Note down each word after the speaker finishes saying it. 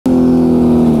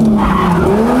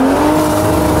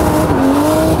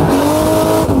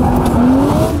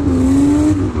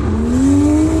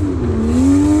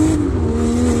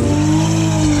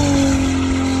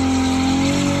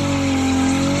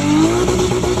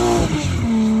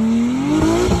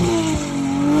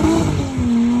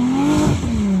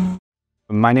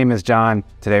My name is John.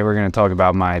 Today we're going to talk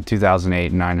about my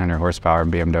 2008 900 horsepower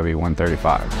BMW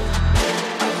 135.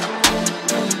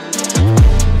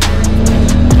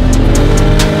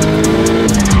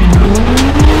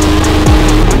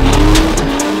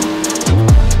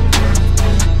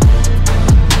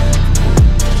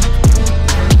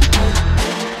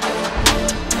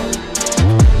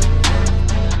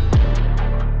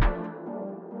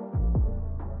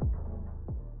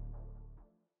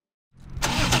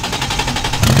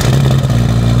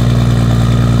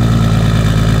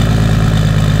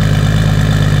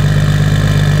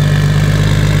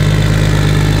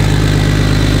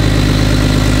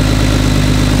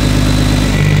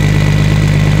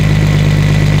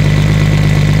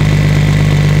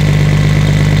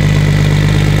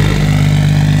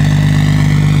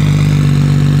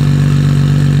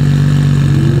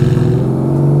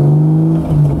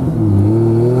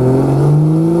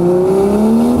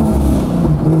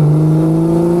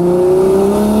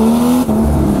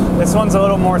 This one's a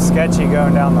little more sketchy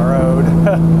going down the road.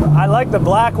 I like the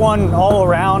black one all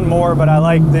around more, but I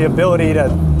like the ability to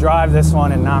drive this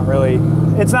one and not really,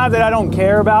 it's not that I don't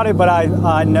care about it, but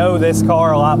I know this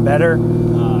car a lot better.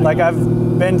 Like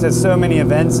I've been to so many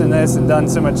events in this and done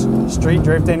so much street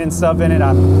drifting and stuff in it.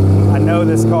 I know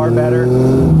this car better.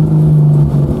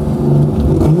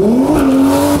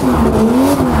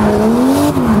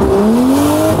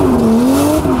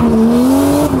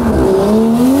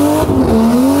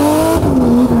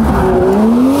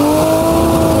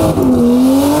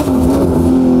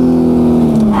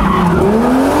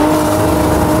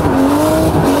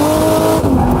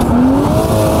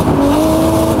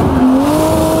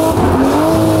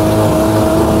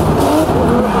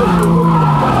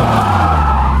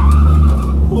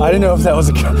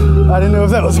 I didn't know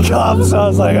if that was a cop, so I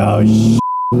was like, oh sh**.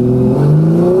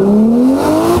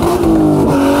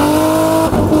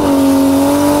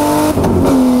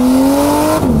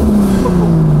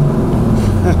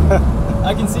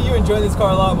 I can see you enjoy this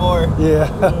car a lot more. Yeah.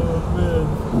 Oh,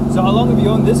 man. So how long have you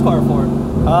owned this car for?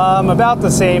 About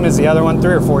the same as the other one,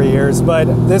 3 or 4 years, but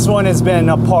this one has been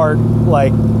apart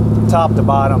like top to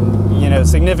bottom, you know,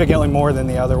 significantly more than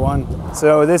the other one.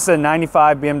 So this is a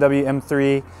 95 BMW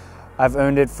M3. I've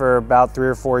owned it for about 3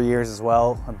 or 4 years as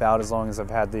well, about as long as I've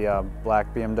had the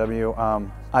black BMW.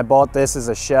 I bought this as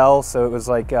a shell, so it was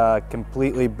like a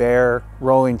completely bare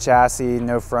rolling chassis,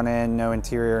 no front end, no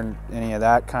interior, any of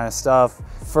that kind of stuff.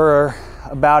 For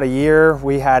about a year,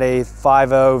 we had a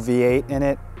 5.0 V8 in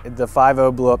it. The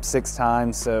 5.0 blew up 6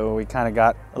 times, so we kind of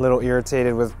got a little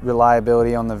irritated with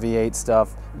reliability on the V8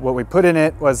 stuff. What we put in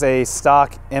it was a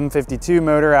stock M52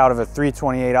 motor out of a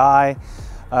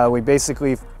 328i. We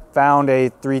basically found a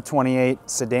 328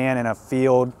 sedan in a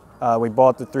field. We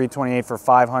bought the 328 for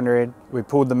 $500. We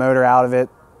pulled the motor out of it,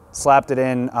 slapped it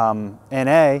in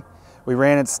NA. We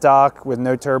ran it stock with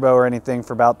no turbo or anything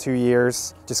for about 2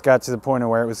 years. Just got to the point of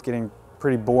where it was getting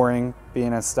pretty boring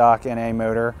being a stock NA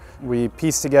motor. We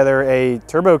pieced together a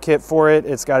turbo kit for it.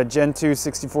 It's got a Gen 2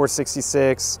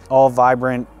 6466, all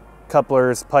vibrant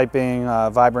couplers, piping,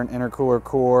 vibrant intercooler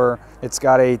core. It's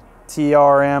got a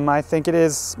TRM, I think it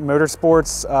is,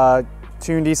 Motorsports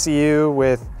tuned ECU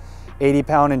with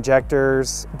 80-pound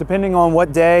injectors. Depending on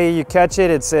what day you catch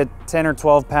it, it's at 10 or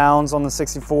 12 pounds on the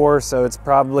 64, so it's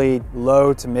probably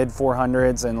low to mid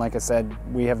 400s. And like I said,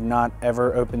 we have not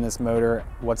ever opened this motor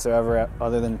whatsoever,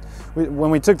 other than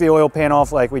when we took the oil pan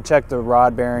off, like we checked the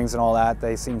rod bearings and all that,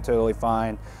 they seem totally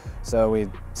fine. So we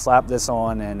slapped this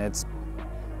on and it's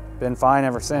been fine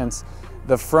ever since.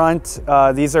 The front,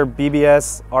 these are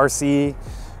BBS RC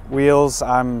wheels.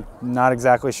 I'm not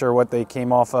exactly sure what they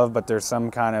came off of, but there's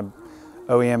some kind of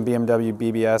OEM BMW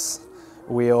BBS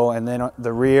wheel. And then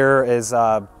the rear is,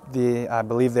 I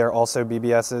believe they're also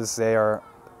BBSs. They are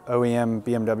OEM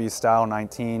BMW style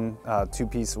 19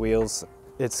 two-piece wheels.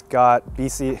 It's got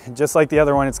BC, just like the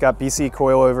other one, it's got BC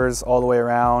coilovers all the way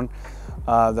around.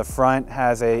 The front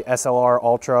has a SLR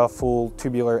Ultra full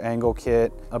tubular angle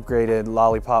kit, upgraded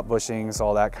lollipop bushings,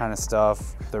 all that kind of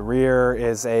stuff. The rear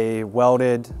is a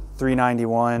welded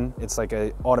 391. It's like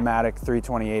an automatic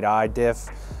 328i diff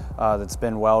that's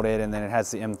been welded, and then it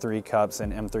has the M3 cups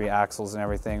and M3 axles and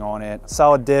everything on it.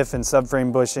 Solid diff and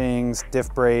subframe bushings,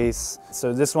 diff brace.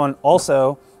 So this one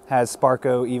also has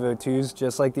Sparco Evo 2s,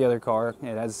 just like the other car.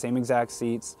 It has the same exact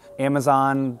seats.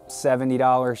 Amazon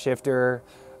 $70 shifter.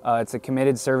 It's a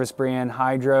committed service brand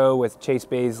Hydro with Chase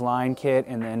Bay's line kit,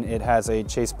 and then it has a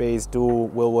Chase Bay's dual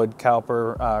Willwood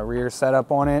caliper rear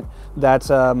setup on it. That's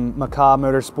Macaw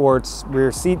Motorsports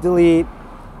rear seat delete.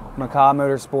 Macaw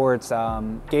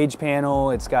Motorsports gauge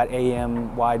panel. It's got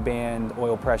AM wideband,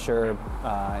 oil pressure,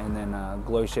 and then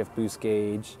glow shift boost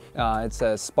gauge. It's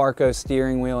a Sparco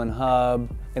steering wheel and hub,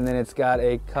 and then it's got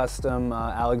a custom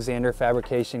Alexander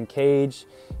fabrication cage.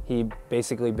 He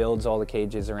basically builds all the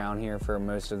cages around here for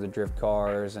most of the drift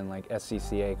cars and like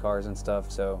SCCA cars and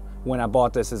stuff. So when I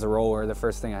bought this as a roller, the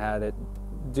first thing I had it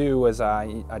do was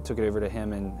I took it over to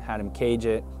him and had him cage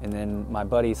it. And then my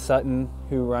buddy Sutton,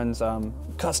 who runs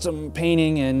custom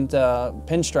painting and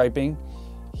pinstriping,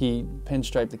 he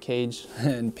pinstriped the cage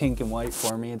in pink and white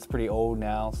for me. It's pretty old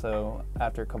now, so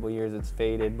after a couple of years it's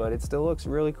faded, but it still looks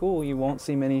really cool. You won't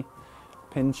see many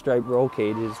pinstripe roll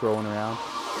cages rolling around.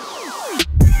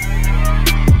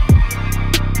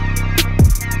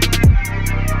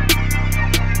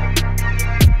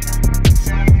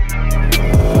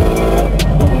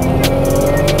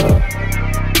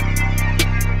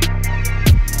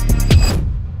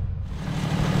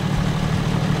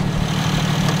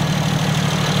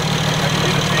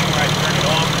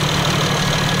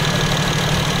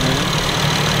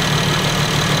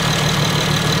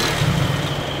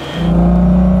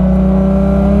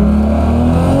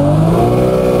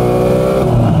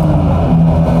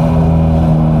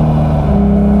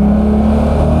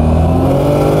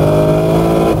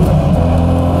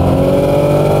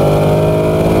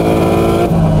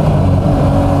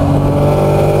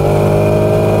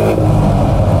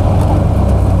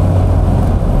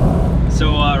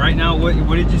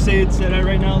 What did you say it's set at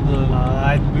right now,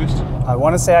 the boost? I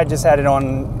want to say I just had it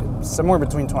on somewhere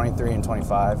between 23 and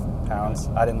 25 pounds.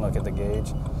 I didn't look at the gauge.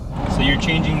 So you're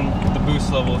changing the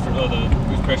boost level for the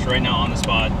boost pressure right now on the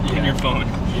spot in your phone.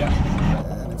 Yeah.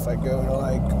 And if I go to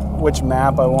like which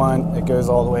map I want, it goes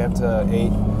all the way up to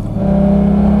 8.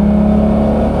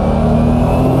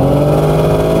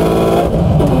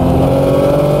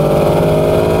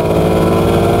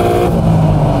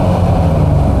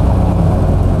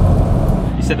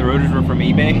 The rotors were from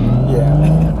eBay?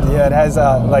 Yeah, it has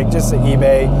like just the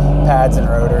eBay pads and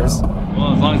rotors.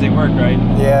 Well, as long as they work, right?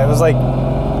 Yeah, it was like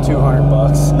 200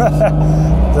 bucks.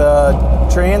 The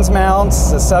trans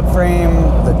mounts, the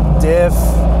subframe, the diff,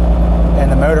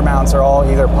 and the motor mounts are all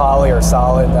either poly or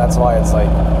solid. That's why it's like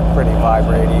pretty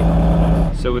vibrating.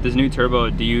 So with this new turbo,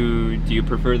 do you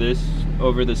prefer this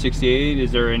over the 68?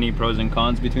 Is there any pros and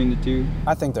cons between the two?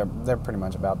 I think they're pretty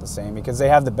much about the same because they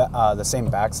have the same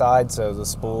backside, so the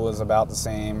spool is about the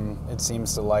same. It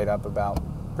seems to light up about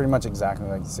pretty much exactly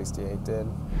like the 68 did.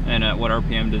 And at what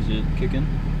RPM does it kick in?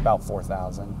 About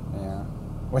 4,000, yeah.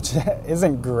 Which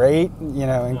isn't great, you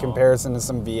know, in comparison to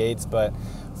some V8s, but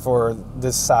for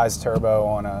this size turbo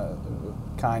on a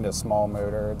kind of small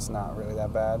motor, it's not really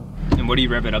that bad. And what do you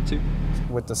rev it up to?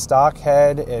 With the stock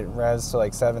head, it revs to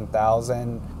like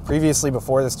 7,000. Previously,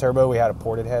 before this turbo, we had a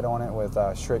ported head on it with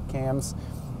Schritt cams,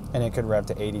 and it could rev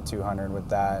to 8,200 with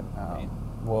that.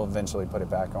 We'll eventually put it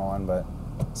back on, but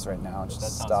right now it's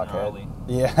just stock head.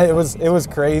 Yeah, it was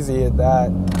crazy at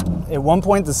that. At one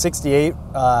point, the 68,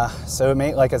 so it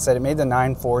made, like I said, it made the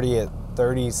 940 at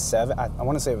 37. I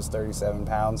want to say it was 37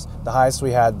 pounds. The highest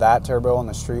we had that turbo on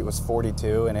the street was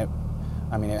 42, and it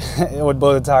would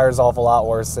blow the tires off a lot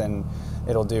worse than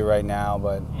it'll do right now,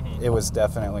 but it was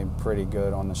definitely pretty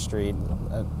good on the street.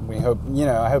 We hope,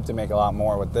 I hope to make a lot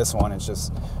more with this one. It's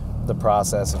just the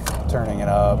process of turning it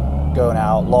up, going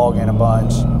out, logging a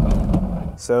bunch.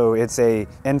 So it's a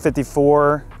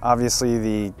N54. Obviously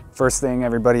the first thing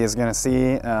everybody is gonna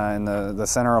see in the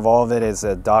center of all of it is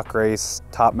a Doc Race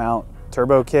top mount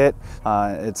turbo kit.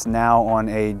 It's now on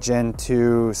a Gen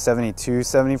 2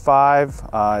 7275.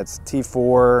 It's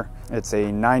T4. It's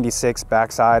a 96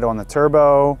 backside on the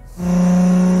turbo.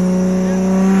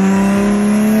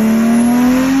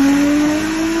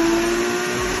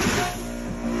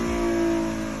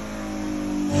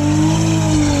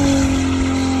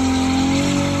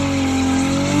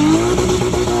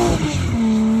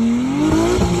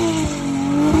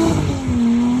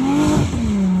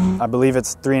 I believe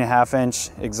it's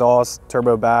 3.5-inch exhaust,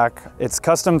 turbo back. It's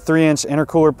custom 3-inch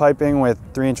intercooler piping with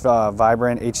 3-inch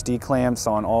Vibrant HD clamps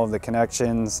on all of the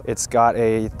connections. It's got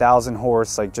a 1,000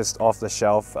 horse, like just off the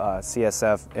shelf,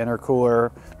 CSF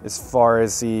intercooler. As far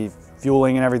as the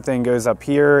fueling and everything goes up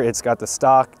here, it's got the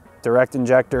stock direct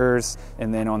injectors,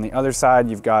 and then on the other side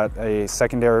you've got a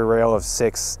secondary rail of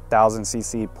 6,000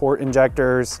 cc port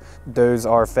injectors. Those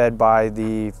are fed by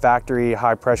the factory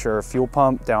high pressure fuel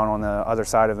pump down on the other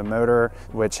side of the motor,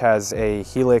 which has a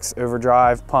Helix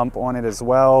overdrive pump on it as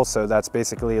well. So that's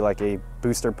basically like a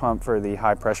booster pump for the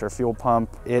high pressure fuel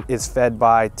pump. It is fed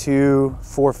by two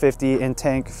 450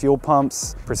 in-tank fuel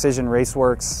pumps, Precision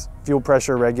Raceworks fuel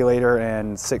pressure regulator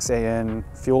and 6AN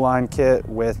fuel line kit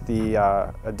with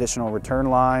the additional return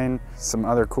line. Some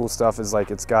other cool stuff is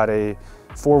like it's got a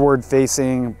forward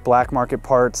facing black market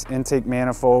parts intake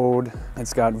manifold.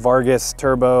 It's got Vargas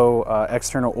turbo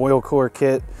external oil cooler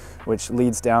kit, which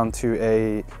leads down to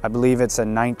a, I believe it's a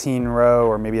 19 row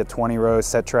or maybe a 20 row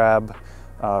Setrab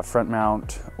front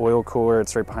mount oil cooler.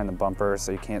 It's right behind the bumper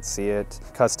so you can't see it.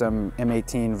 Custom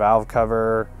M18 valve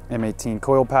cover, M18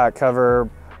 coil pack cover.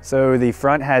 So the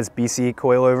front has BC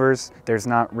coilovers. There's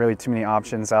not really too many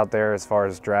options out there as far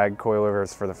as drag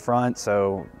coilovers for the front,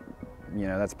 so you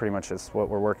know, that's pretty much just what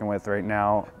we're working with right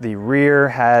now. The rear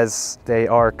they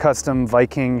are custom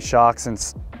Viking shocks and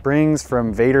springs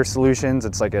from Vader Solutions.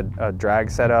 It's like a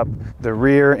drag setup. The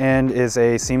rear end is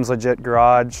a Seems Legit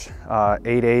Garage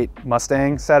 8.8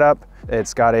 Mustang setup.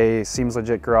 It's got a Seems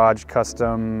Legit Garage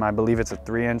custom, I believe it's a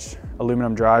 3-inch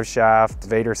aluminum drive shaft,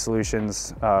 Vader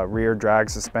Solutions rear drag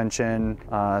suspension.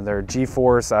 They're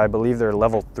G-force, I believe they're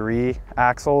level 3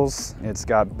 axles. It's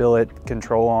got billet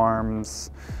control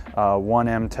arms,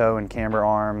 1M toe and camber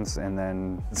arms, and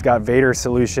then it's got Vader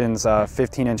Solutions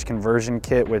 15-inch conversion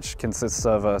kit, which consists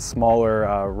of a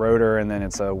smaller rotor, and then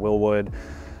it's a Willwood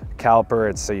caliper.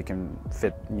 It's so you can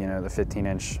fit, you know, the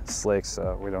 15-inch slicks.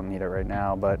 We don't need it right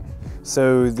now, but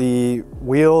so the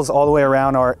wheels all the way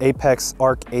around are Apex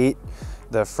Arc 8.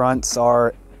 The fronts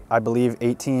are, I believe,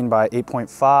 18 by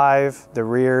 8.5. The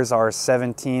rears are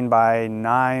 17 by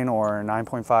 9 or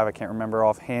 9.5. I can't remember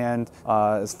offhand.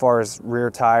 As far as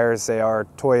rear tires, they are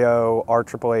Toyo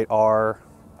R888R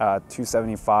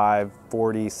 275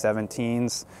 40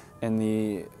 17s. In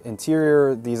the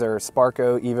interior, these are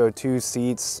Sparco Evo 2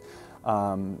 seats.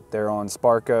 They're on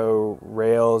Sparco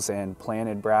rails and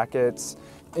planted brackets.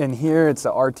 In here, it's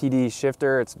the RTD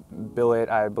shifter. It's billet.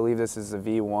 I believe this is the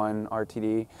V1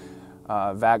 RTD.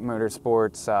 VAC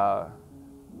Motorsports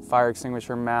fire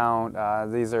extinguisher mount.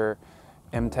 These are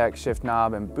M-Tech shift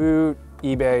knob and boot.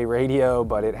 eBay radio,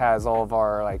 but it has all of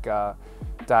our like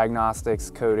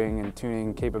diagnostics, coding, and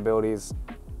tuning capabilities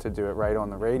to do it right on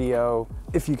the radio.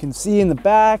 If you can see in the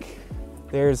back,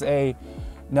 there's a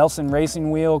Nelson racing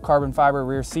wheel, carbon fiber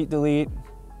rear seat delete.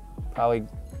 Probably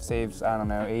saves, I don't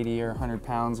know, 80 or 100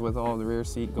 pounds with all the rear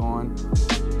seat gone.